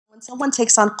When someone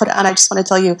takes on Qur'an, I just want to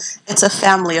tell you, it's a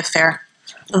family affair.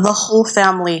 The whole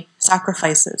family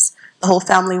sacrifices. The whole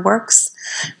family works.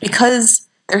 Because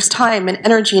there's time and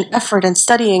energy and effort and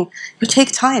studying, you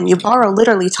take time. You borrow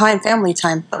literally time, family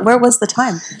time. But where was the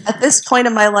time? At this point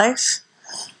in my life,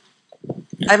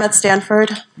 I'm at Stanford.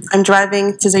 I'm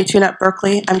driving to Zaytun at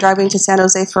Berkeley. I'm driving to San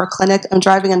Jose for a clinic. I'm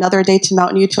driving another day to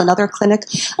Mountain View to another clinic.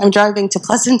 I'm driving to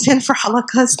Pleasanton for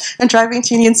halakas. I'm driving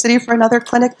to Union City for another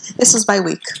clinic. This was my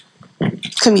week.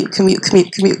 Commute, commute,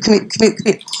 commute, commute, commute, commute,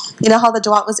 commute. You know how the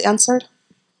dua was answered?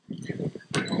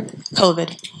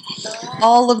 COVID.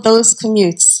 All of those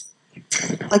commutes,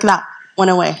 like that,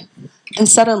 went away. And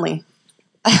suddenly,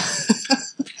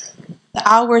 the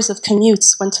hours of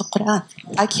commutes went to Qur'an.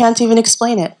 I can't even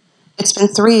explain it. It's been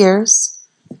 3 years,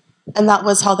 and that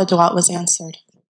was how the dua was answered.